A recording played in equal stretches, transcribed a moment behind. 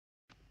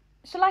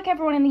So like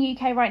everyone in the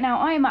UK right now,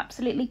 I am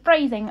absolutely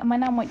freezing, and my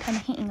nan won't turn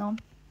the heating on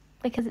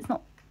because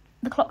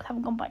the clocks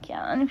haven't gone back yet,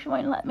 and she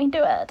won't let me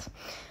do it.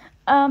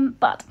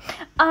 But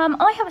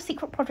I have a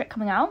secret project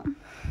coming out,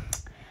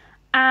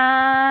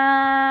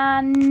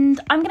 and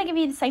I'm going to give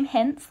you the same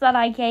hints that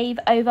I gave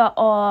over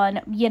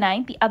on,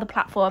 the other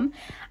platform,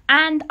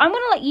 and I'm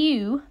going to let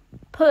you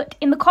put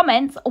in the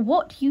comments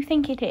what you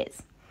think it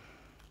is.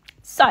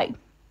 So,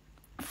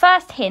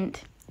 first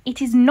hint,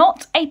 it is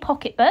not a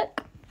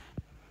pocketbook.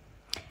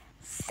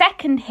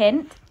 Second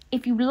hint,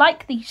 if you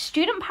like the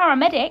student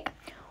paramedic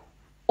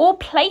or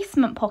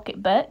placement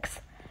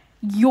pocketbooks,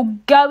 you're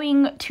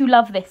going to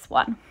love this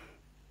one.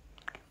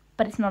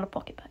 But it's not a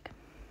pocketbook.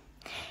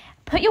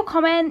 Put your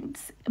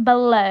comments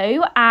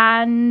below,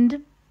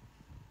 and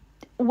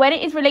when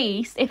it is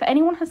released, if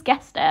anyone has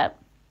guessed it,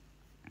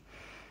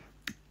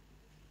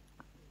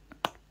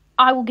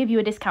 I will give you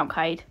a discount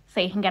code so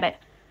you can get it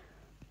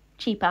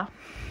cheaper.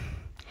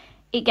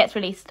 It gets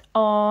released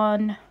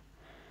on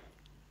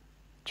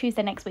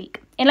Tuesday next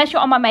week, unless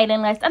you're on my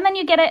mailing list, and then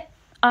you get it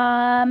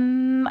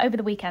over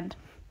the weekend.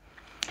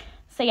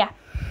 So yeah,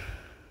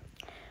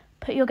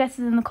 put your guesses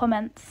in the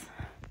comments.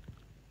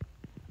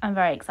 I'm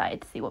very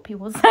excited to see what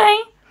people say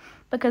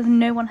because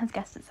no one has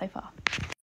guessed it so far.